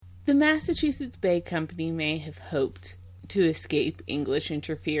The Massachusetts Bay Company may have hoped to escape English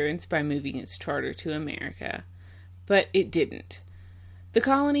interference by moving its charter to America, but it didn't. The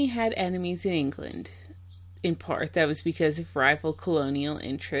colony had enemies in England. In part, that was because of rival colonial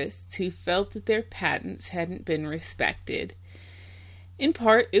interests who felt that their patents hadn't been respected. In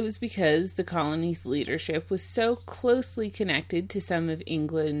part, it was because the colony's leadership was so closely connected to some of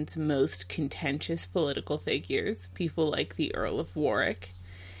England's most contentious political figures, people like the Earl of Warwick.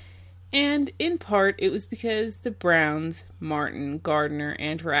 And in part, it was because the Browns, Martin, Gardner,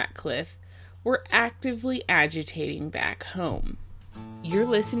 and Ratcliffe were actively agitating back home. You're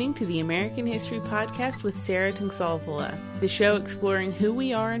listening to the American History Podcast with Sarah Tungsalvola, the show exploring who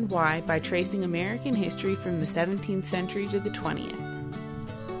we are and why by tracing American history from the 17th century to the 20th.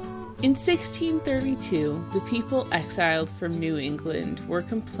 In 1632, the people exiled from New England were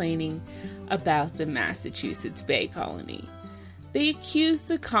complaining about the Massachusetts Bay Colony. They accused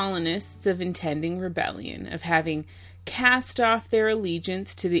the colonists of intending rebellion, of having cast off their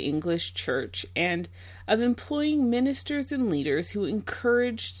allegiance to the English church, and of employing ministers and leaders who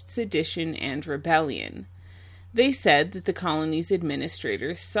encouraged sedition and rebellion. They said that the colony's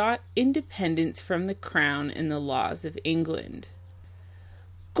administrators sought independence from the crown and the laws of England.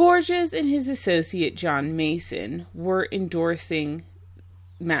 Gorges and his associate John Mason were endorsing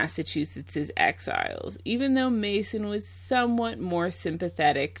Massachusetts' exiles, even though Mason was somewhat more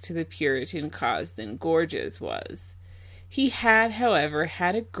sympathetic to the Puritan cause than Gorges was. He had, however,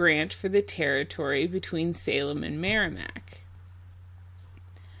 had a grant for the territory between Salem and Merrimack.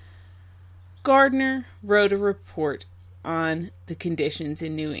 Gardner wrote a report on the conditions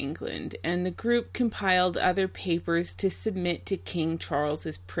in New England, and the group compiled other papers to submit to King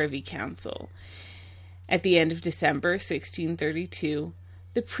Charles's Privy Council. At the end of December 1632,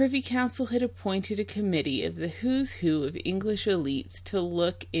 the Privy Council had appointed a committee of the who's who of English elites to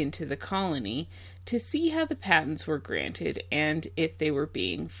look into the colony to see how the patents were granted and if they were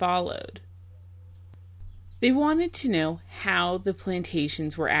being followed. They wanted to know how the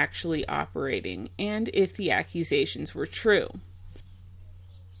plantations were actually operating and if the accusations were true.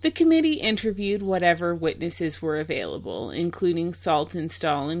 The committee interviewed whatever witnesses were available, including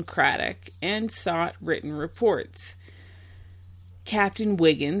Saltonstall and Craddock, and sought written reports. Captain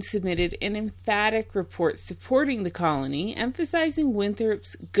Wiggins submitted an emphatic report supporting the colony, emphasizing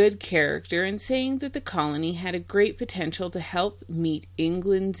Winthrop's good character and saying that the colony had a great potential to help meet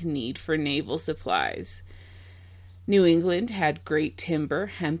England's need for naval supplies. New England had great timber,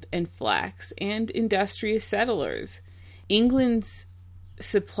 hemp, and flax, and industrious settlers. England's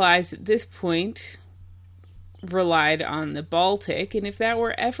supplies at this point relied on the Baltic, and if that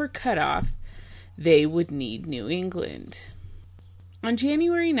were ever cut off, they would need New England. On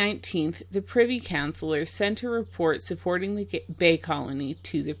January 19th, the Privy Councillor sent a report supporting the Bay Colony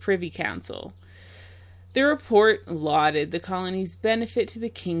to the Privy Council. The report lauded the colony's benefit to the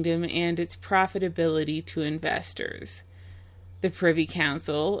kingdom and its profitability to investors. The Privy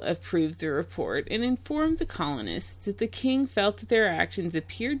Council approved the report and informed the colonists that the king felt that their actions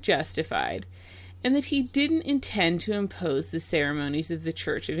appeared justified and that he didn't intend to impose the ceremonies of the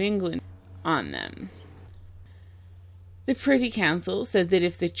Church of England on them. The Privy Council said that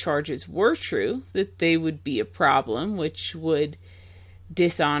if the charges were true, that they would be a problem, which would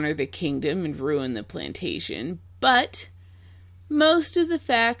dishonor the kingdom and ruin the plantation, but most of the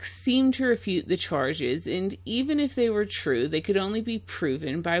facts seemed to refute the charges, and even if they were true, they could only be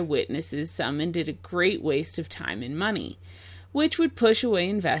proven by witnesses summoned at a great waste of time and money, which would push away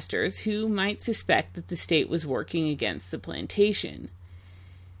investors who might suspect that the state was working against the plantation.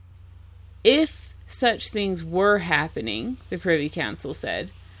 If such things were happening, the Privy Council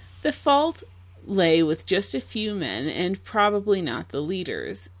said, the fault lay with just a few men and probably not the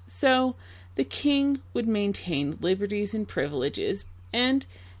leaders, so the king would maintain liberties and privileges and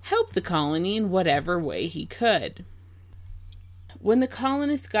help the colony in whatever way he could. When the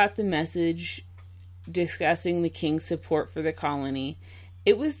colonists got the message discussing the king's support for the colony,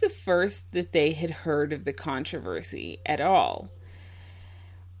 it was the first that they had heard of the controversy at all.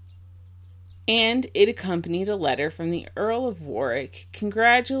 And it accompanied a letter from the Earl of Warwick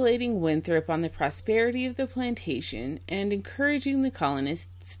congratulating Winthrop on the prosperity of the plantation and encouraging the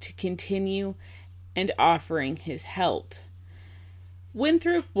colonists to continue and offering his help.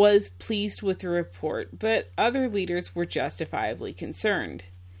 Winthrop was pleased with the report, but other leaders were justifiably concerned.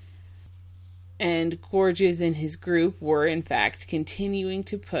 And Gorges and his group were, in fact, continuing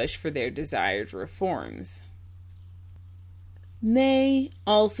to push for their desired reforms. May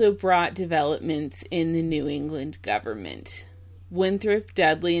also brought developments in the New England government. Winthrop,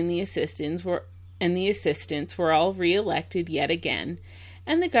 Dudley, and the assistants were all re-elected yet again,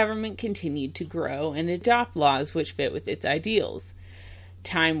 and the government continued to grow and adopt laws which fit with its ideals.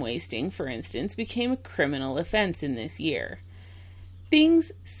 Time wasting, for instance, became a criminal offense in this year.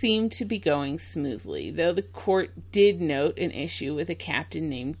 Things seemed to be going smoothly, though the court did note an issue with a captain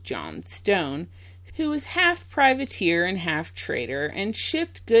named John Stone, who was half privateer and half trader and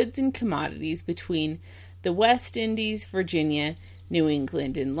shipped goods and commodities between the West Indies, Virginia, New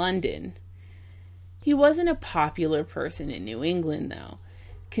England, and London. He wasn't a popular person in New England, though,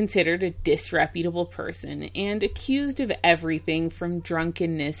 considered a disreputable person and accused of everything from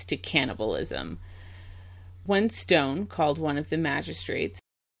drunkenness to cannibalism. When Stone called one of the magistrates,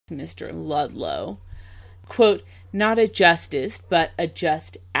 Mr. Ludlow, quote, not a justice, but a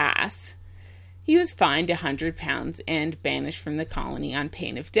just ass, he was fined £100 and banished from the colony on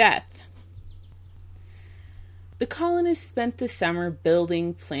pain of death. The colonists spent the summer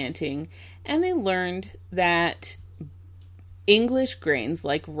building, planting, and they learned that English grains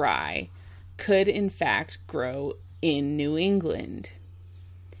like rye could in fact grow in New England.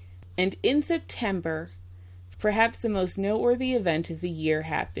 And in September, perhaps the most noteworthy event of the year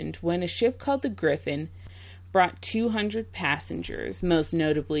happened when a ship called the Griffin brought 200 passengers, most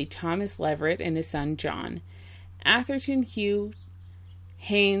notably Thomas Leverett and his son John, Atherton, Hugh,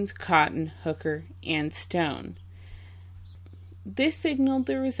 Haynes, Cotton, Hooker, and Stone. This signaled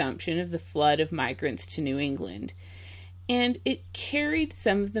the resumption of the flood of migrants to New England, and it carried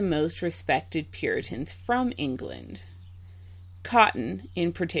some of the most respected Puritans from England. Cotton,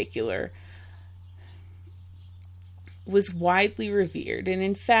 in particular, was widely revered, and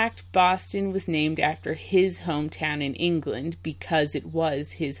in fact, Boston was named after his hometown in England because it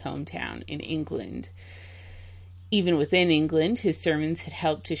was his hometown in England. Even within England, his sermons had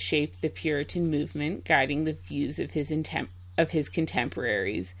helped to shape the Puritan movement, guiding the views of his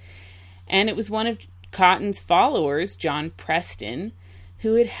contemporaries. And it was one of Cotton's followers, John Preston,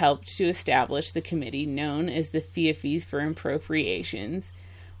 who had helped to establish the committee known as the Feoffees for Appropriations,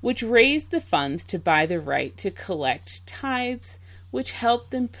 which raised the funds to buy the right to collect tithes, which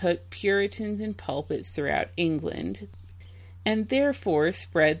helped them put Puritans in pulpits throughout England, and therefore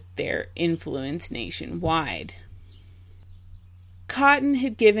spread their influence nationwide. Cotton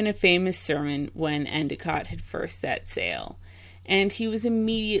had given a famous sermon when Endicott had first set sail, and he was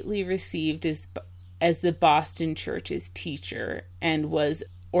immediately received as the Boston Church's teacher and was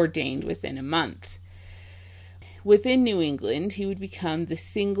ordained within a month. Within New England, he would become the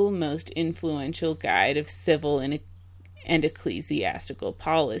single most influential guide of civil and ecclesiastical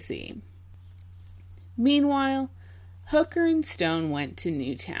policy. Meanwhile, Hooker and Stone went to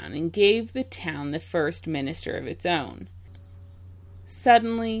Newtown and gave the town the first minister of its own.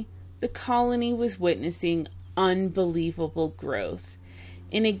 Suddenly, the colony was witnessing unbelievable growth.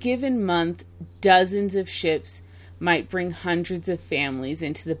 In a given month, dozens of ships might bring hundreds of families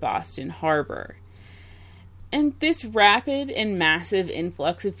into the Boston harbor. And this rapid and massive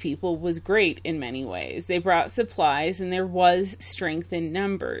influx of people was great in many ways. They brought supplies, and there was strength in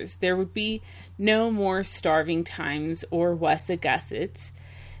numbers. There would be no more starving times or Wessagussets.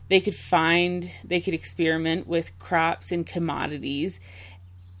 They could experiment with crops and commodities.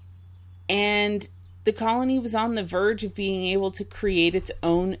 And the colony was on the verge of being able to create its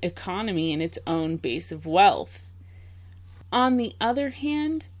own economy and its own base of wealth. On the other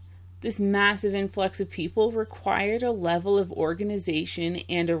hand, this massive influx of people required a level of organization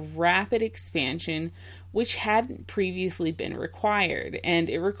and a rapid expansion which hadn't previously been required, and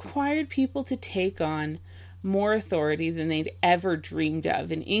it required people to take on more authority than they'd ever dreamed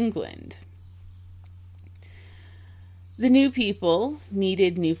of in England. The new people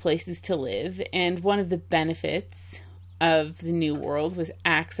needed new places to live, and one of the benefits of the New World was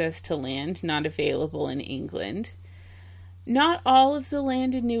access to land not available in England. Not all of the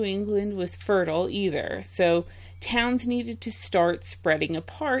land in New England was fertile either, so towns needed to start spreading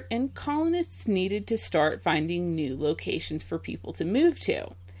apart, and colonists needed to start finding new locations for people to move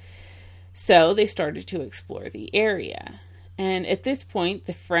to. So they started to explore the area. And at this point,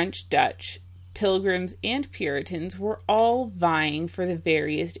 the French, Dutch, Pilgrims, and Puritans were all vying for the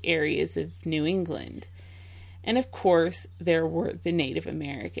various areas of New England. And of course, there were the Native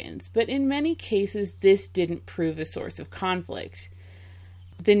Americans, but in many cases, this didn't prove a source of conflict.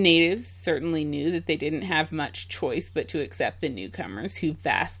 The natives certainly knew that they didn't have much choice but to accept the newcomers, who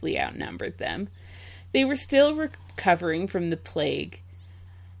vastly outnumbered them. They were still recovering from the plague,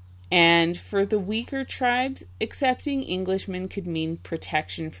 and for the weaker tribes, accepting Englishmen could mean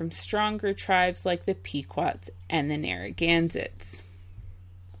protection from stronger tribes like the Pequots and the Narragansetts.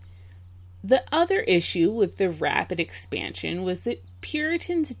 The other issue with the rapid expansion was that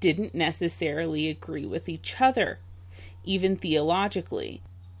Puritans didn't necessarily agree with each other. even theologically.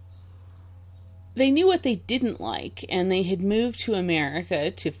 They knew what they didn't like, and they had moved to America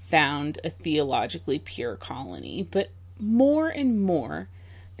to found a theologically pure colony, but more and more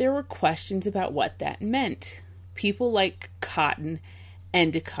there were questions about what that meant. People like Cotton,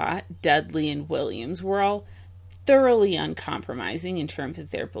 Endicott, Dudley, and Williams were all thoroughly uncompromising in terms of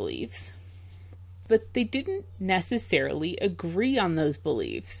their beliefs, but they didn't necessarily agree on those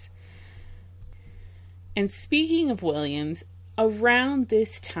beliefs. And speaking of Williams, around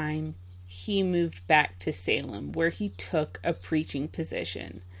this time, he moved back to Salem, where he took a preaching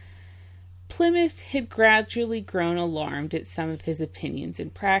position. Plymouth had gradually grown alarmed at some of his opinions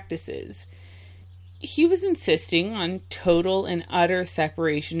and practices. He was insisting on total and utter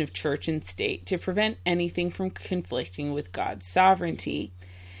separation of church and state to prevent anything from conflicting with God's sovereignty,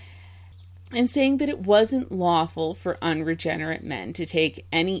 and saying that it wasn't lawful for unregenerate men to take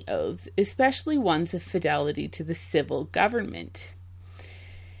any oaths, especially ones of fidelity to the civil government.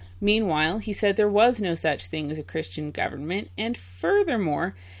 Meanwhile, he said there was no such thing as a Christian government, and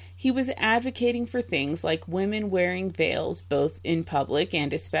furthermore, he was advocating for things like women wearing veils both in public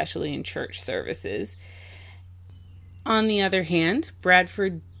and especially in church services. On the other hand,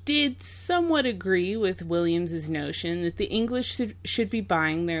 Bradford did somewhat agree with Williams's notion that the English should be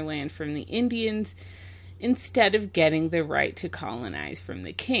buying their land from the Indians instead of getting the right to colonize from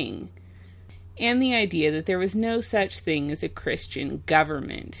the king, and the idea that there was no such thing as a Christian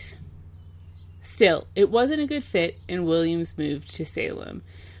government. Still, it wasn't a good fit, and Williams moved to Salem,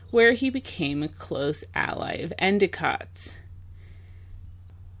 where he became a close ally of Endicott's.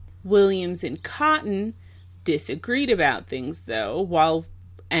 Williams and Cotton disagreed about things, though, while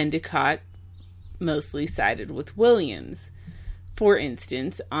Endicott mostly sided with Williams, for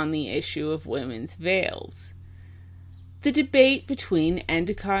instance, on the issue of women's veils. The debate between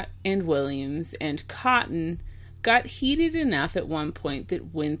Endicott and Williams and Cotton got heated enough at one point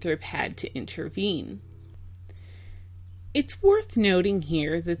that Winthrop had to intervene. It's worth noting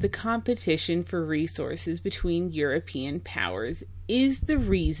here that the competition for resources between European powers is the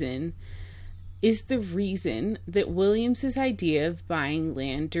reason that Williams's idea of buying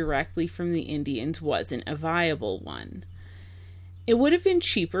land directly from the Indians wasn't a viable one. It would have been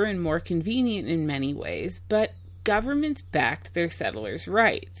cheaper and more convenient in many ways, but governments backed their settlers'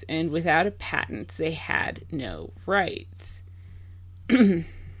 rights, and without a patent, they had no rights.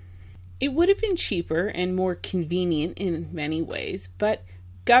 It would have been cheaper and more convenient in many ways, but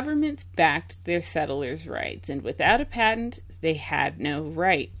governments backed their settlers' rights, and without a patent, they had no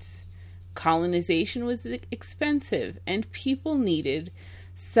rights. Colonization was expensive, and people needed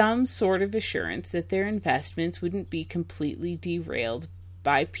some sort of assurance that their investments wouldn't be completely derailed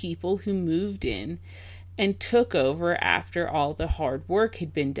by people who moved in and took over after all the hard work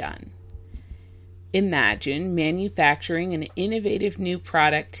had been done. Imagine manufacturing an innovative new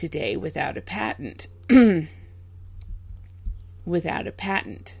product today without a patent. Without a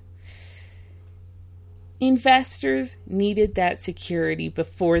patent. Investors needed that security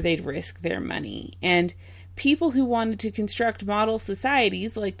before they'd risk their money, and people who wanted to construct model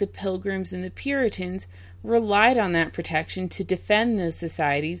societies like the Pilgrims and the Puritans relied on that protection to defend those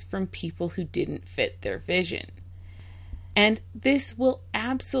societies from people who didn't fit their vision. And this will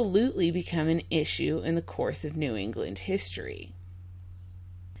absolutely become an issue in the course of New England history.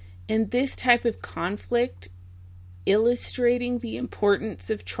 And this type of conflict, illustrating the importance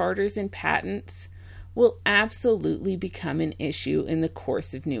of charters and patents, will absolutely become an issue in the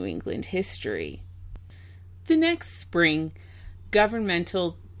course of New England history. The next spring,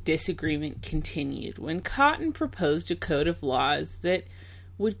 governmental disagreement continued when Cotton proposed a code of laws that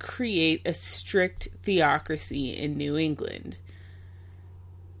would create a strict theocracy in New England.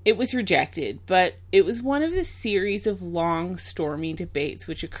 It was rejected, but it was one of the series of long, stormy debates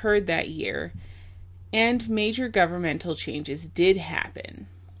which occurred that year, and major governmental changes did happen.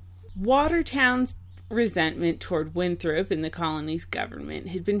 Watertown's resentment toward Winthrop and the colony's government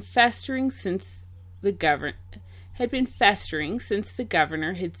had been festering since the governor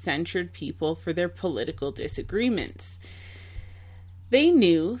had censured people for their political disagreements. They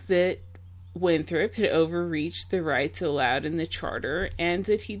knew that Winthrop had overreached the rights allowed in the charter and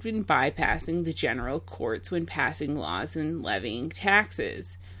that he'd been bypassing the general courts when passing laws and levying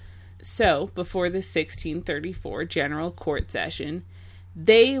taxes. So, before the 1634 general court session,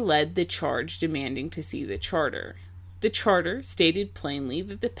 they led the charge demanding to see the charter. The charter stated plainly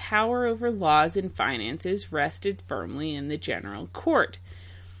that the power over laws and finances rested firmly in the general court,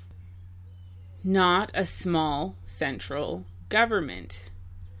 not a small central government.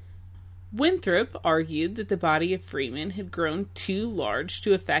 Winthrop argued that the body of freemen had grown too large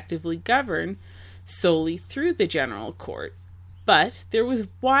to effectively govern, solely through the General Court, but there was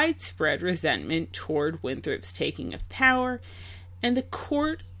widespread resentment toward Winthrop's taking of power, and the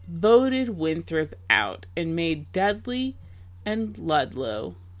court voted Winthrop out and made Dudley and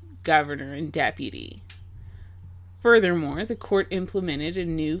Ludlow governor and deputy. Furthermore, the court implemented a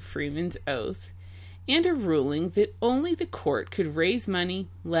new freeman's oath and a ruling that only the court could raise money,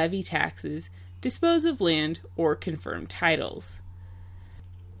 levy taxes, dispose of land, or confirm titles.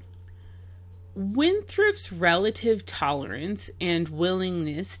 Winthrop's relative tolerance and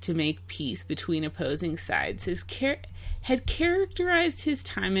willingness to make peace between opposing sides had characterized his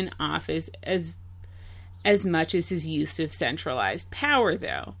time in office as much as his use of centralized power,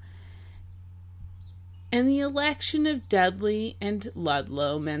 though. And the election of Dudley and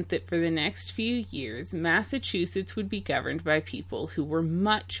Ludlow meant that for the next few years, Massachusetts would be governed by people who were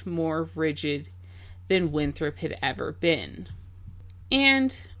much more rigid than Winthrop had ever been.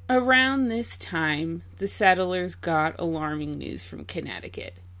 And around this time, the settlers got alarming news from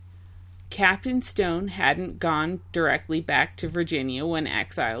Connecticut. Captain Stone hadn't gone directly back to Virginia when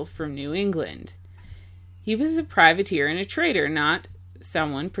exiled from New England. He was a privateer and a trader, not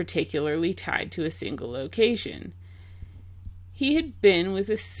someone particularly tied to a single location. He had been with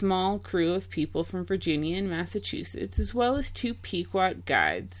a small crew of people from Virginia and Massachusetts, as well as 2 Pequot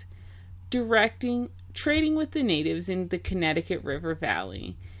guides, trading with the natives in the Connecticut River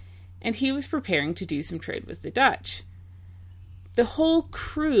Valley, and he was preparing to do some trade with the Dutch. The whole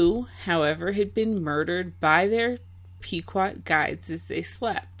crew, however, had been murdered by their Pequot guides as they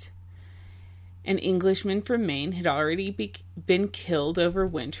slept. An Englishman from Maine had already been killed over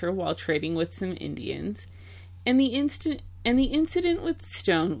winter while trading with some Indians, and the incident with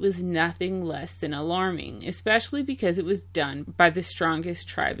Stone was nothing less than alarming, especially because it was done by the strongest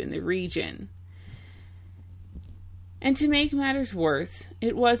tribe in the region. And to make matters worse,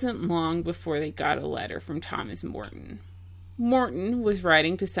 it wasn't long before they got a letter from Thomas Morton. Morton was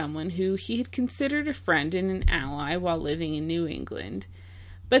writing to someone who he had considered a friend and an ally while living in New England,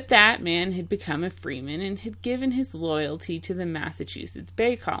 but that man had become a freeman and had given his loyalty to the Massachusetts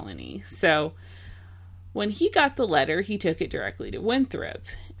Bay Colony. So when he got the letter, he took it directly to Winthrop.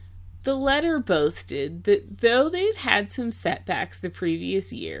 The letter boasted that though they'd had some setbacks the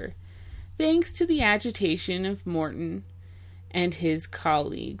previous year, thanks to the agitation of Morton and his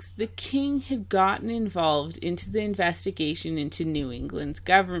colleagues, the king had gotten involved into the investigation into New England's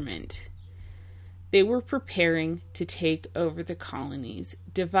government. They were preparing to take over the colonies,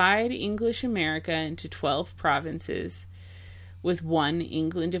 divide English America into 12 provinces, with 1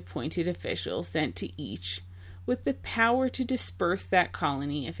 England-appointed official sent to each, with the power to disperse that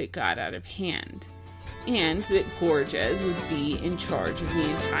colony if it got out of hand, and that Gorges would be in charge of the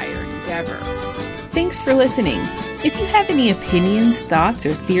entire endeavor. Thanks for listening. If you have any opinions, thoughts,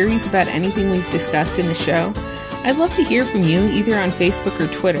 or theories about anything we've discussed in the show, I'd love to hear from you either on Facebook or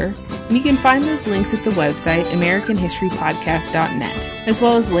Twitter, and you can find those links at the website AmericanHistoryPodcast.net, as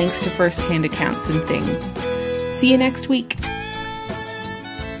well as links to first-hand accounts and things. See you next week.